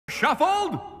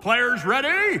shuffled? Players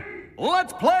ready?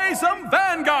 Let's play some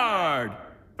Vanguard!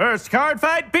 First card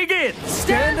fight begins!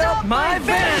 Stand up, my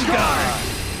Vanguard!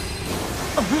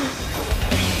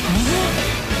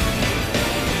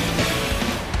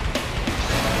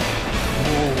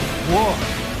 Whoa!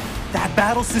 That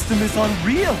battle system is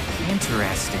unreal!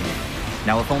 Interesting.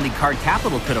 Now if only Card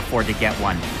Capital could afford to get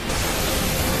one.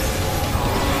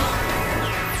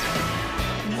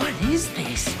 What is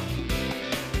this?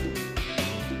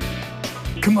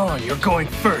 Come on, you're going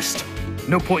first.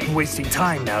 No point in wasting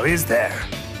time now, is there?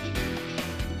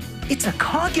 It's a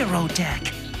Kagero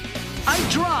deck. I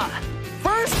draw.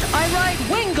 First, I ride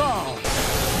Wingull.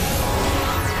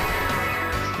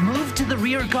 Move to the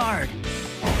rear guard.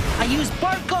 I use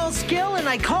Bartgall's skill and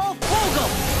I call Fogel.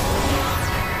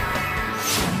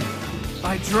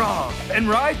 I draw and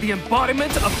ride the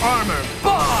embodiment of armor,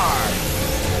 Bar!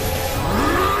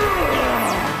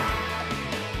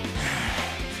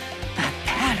 That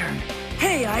pattern.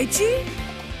 Hey, Aichi?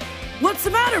 What's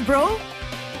the matter, bro?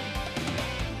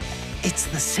 It's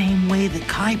the same way that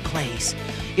Kai plays.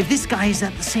 If this guy is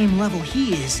at the same level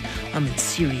he is, I'm in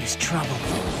serious trouble.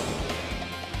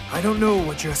 I don't know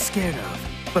what you're scared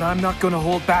of, but I'm not gonna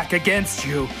hold back against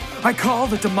you. I call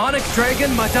the demonic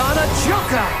dragon Madonna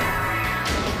Joka!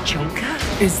 Joka?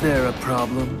 Is there a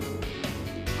problem?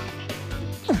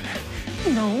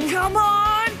 No. Come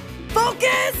on!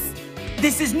 Focus!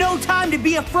 This is no time to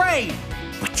be afraid!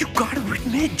 But you gotta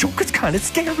admit, Joka's kinda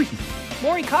scary.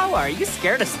 Morikawa, are you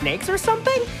scared of snakes or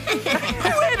something?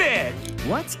 Quit it!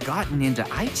 What's gotten into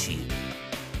Aichi?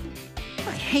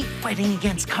 I hate fighting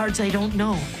against cards I don't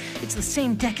know. It's the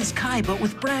same deck as Kai, but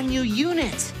with brand new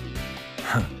units.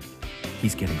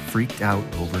 He's getting freaked out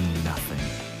over nothing.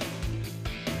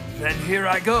 Then here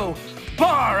I go.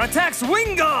 Bar attacks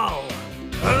Wingull!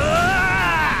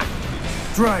 Ah!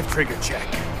 Drive trigger check.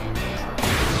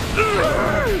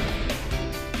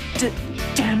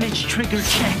 Damage trigger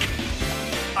check.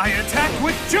 I attack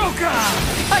with Joka!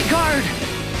 I guard!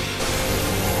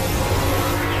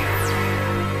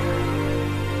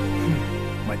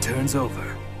 My turn's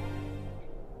over.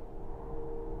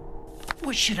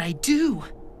 What should I do?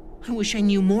 I wish I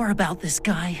knew more about this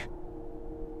guy.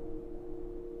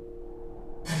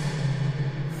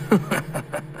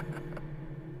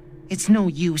 It's no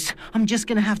use. I'm just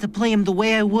gonna have to play him the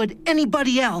way I would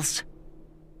anybody else.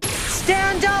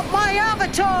 Stand up, my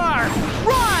avatar!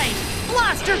 Ride!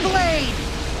 Blaster Blade!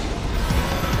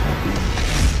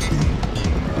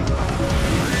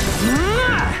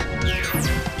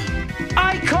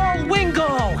 I call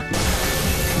Wingull!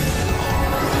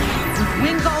 With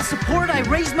Wingull support, I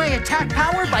raise my attack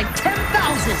power by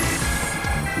 10,000!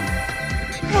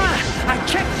 I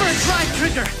check for a drive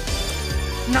trigger!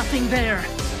 Nothing there.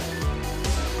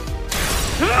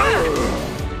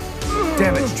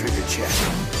 Damage trigger check.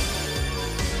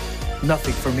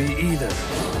 Nothing for me either.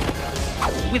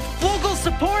 With Fogel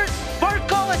support,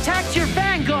 Bartgall attacks your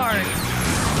Vanguard!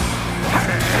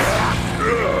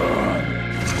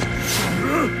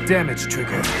 Damage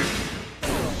trigger.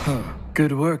 Huh.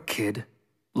 Good work, kid.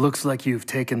 Looks like you've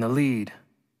taken the lead.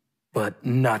 But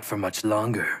not for much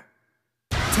longer.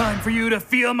 Time for you to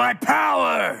feel my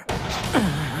power!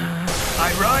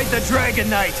 I ride the Dragon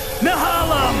Knight,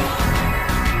 Nahalem!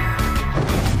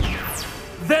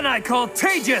 Then I call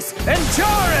Tejas and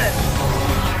Jared!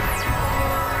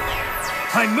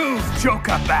 I move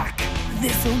Joka back.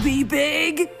 This'll be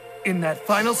big! In that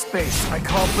final space, I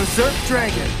call Berserk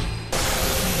Dragon.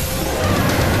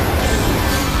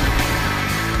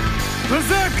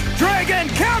 Berserk Dragon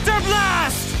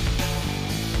Counterblast!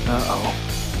 Uh-oh.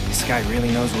 This guy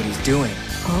really knows what he's doing.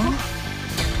 Huh?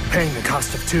 Paying the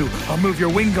cost of 2, I'll move your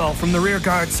Wingull from the rear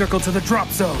guard circle to the drop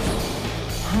zone.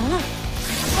 Huh?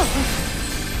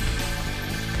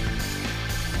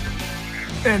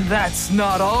 And that's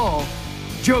not all.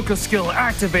 Joka skill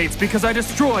activates because I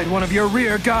destroyed one of your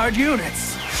rear guard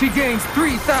units. She gains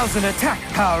 3,000 attack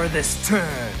power this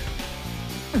turn.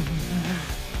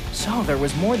 So there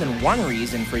was more than one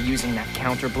reason for using that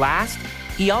counterblast.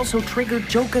 He also triggered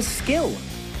Joka's skill.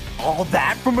 All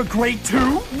that from a grade 2?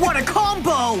 What a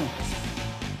combo!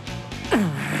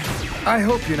 I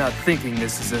hope you're not thinking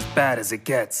this is as bad as it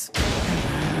gets.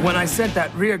 When I sent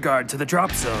that rear guard to the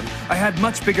drop zone, I had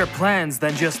much bigger plans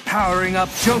than just powering up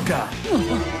Joka.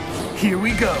 Here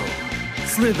we go.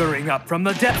 Slithering up from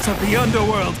the depths of the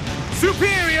underworld,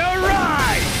 Superior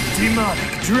Ride!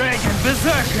 Demonic Dragon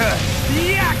Berserker,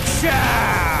 Yaksha!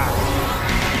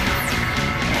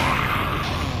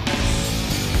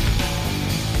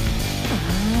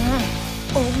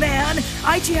 Oh man,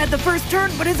 Aichi had the first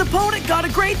turn, but his opponent got a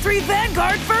grade 3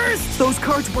 Vanguard first! Those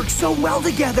cards work so well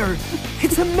together.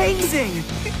 It's amazing.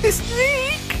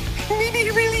 Sneak! Maybe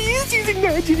he really is using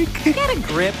magic. Get a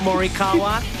grip,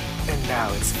 Morikawa. And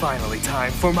now it's finally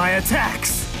time for my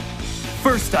attacks.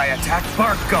 First, I attack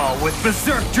Bark Gall with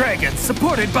Berserk Dragon,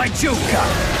 supported by Joka.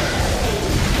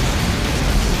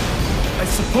 I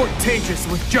support Tejas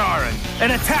with Jaren,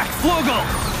 and attack Flogel.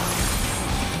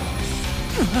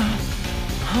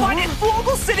 But if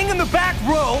Flogel's sitting in the back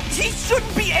row, he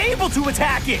shouldn't be able to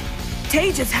attack it.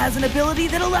 Tejas has an ability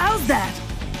that allows that.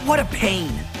 What a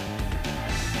pain.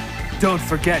 Don't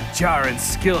forget Jaren's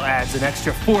skill adds an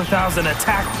extra 4,000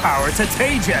 attack power to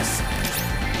Tejas.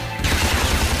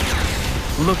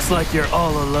 Looks like you're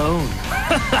all alone.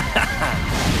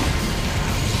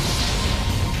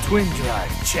 Twin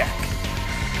drive, check.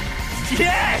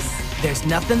 Yes! There's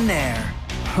nothing there.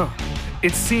 Huh.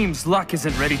 It seems luck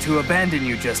isn't ready to abandon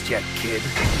you just yet, kid.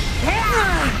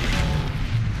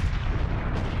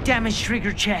 Damage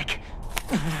trigger check.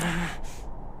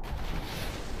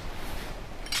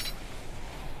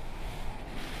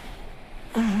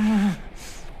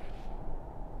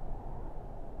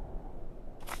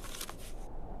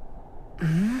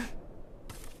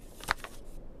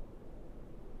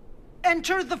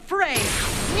 Enter the fray.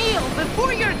 Kneel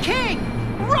before your king.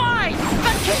 Rise,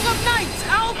 the king of knights,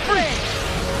 Alfred.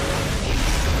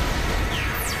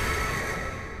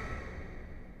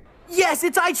 Yes,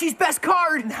 it's Aichi's best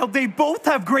card. Now they both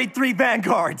have grade 3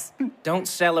 Vanguards. Don't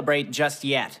celebrate just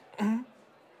yet.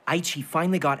 Aichi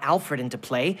finally got Alfred into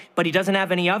play, but he doesn't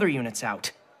have any other units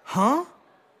out. Huh?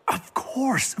 Of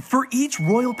course. For each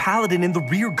Royal Paladin in the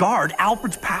rear guard,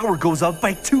 Alfred's power goes up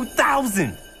by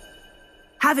 2,000.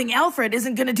 Having Alfred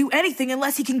isn't gonna do anything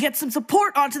unless he can get some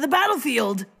support onto the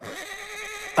battlefield.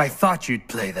 I thought you'd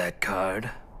play that card.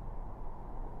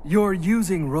 You're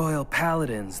using Royal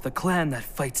Paladins, the clan that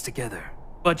fights together.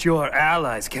 But your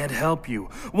allies can't help you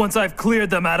once I've cleared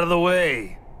them out of the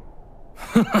way.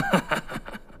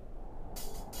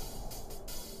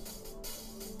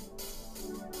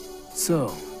 So,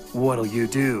 what'll you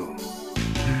do?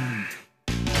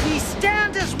 We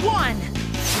stand as one.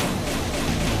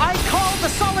 I call the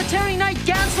solitary knight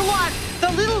Gansalot,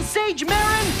 the little sage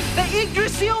Marin, the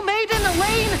Yggdrasil maiden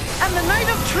Elaine, and the knight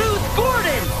of truth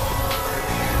Gordon.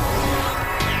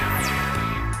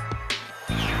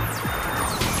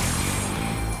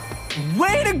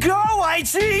 Way to go,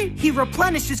 Aichi! He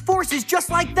replenished his forces just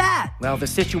like that. Well, the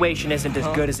situation isn't as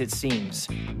good as it seems.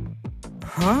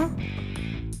 Huh?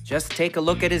 Just take a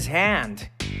look at his hand.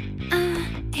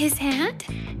 His hand?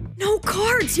 No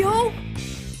cards, yo!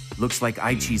 Looks like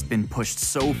Aichi's been pushed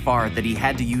so far that he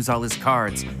had to use all his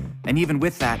cards. And even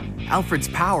with that, Alfred's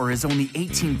power is only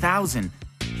 18,000.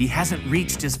 He hasn't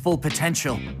reached his full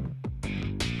potential.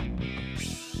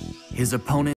 His opponent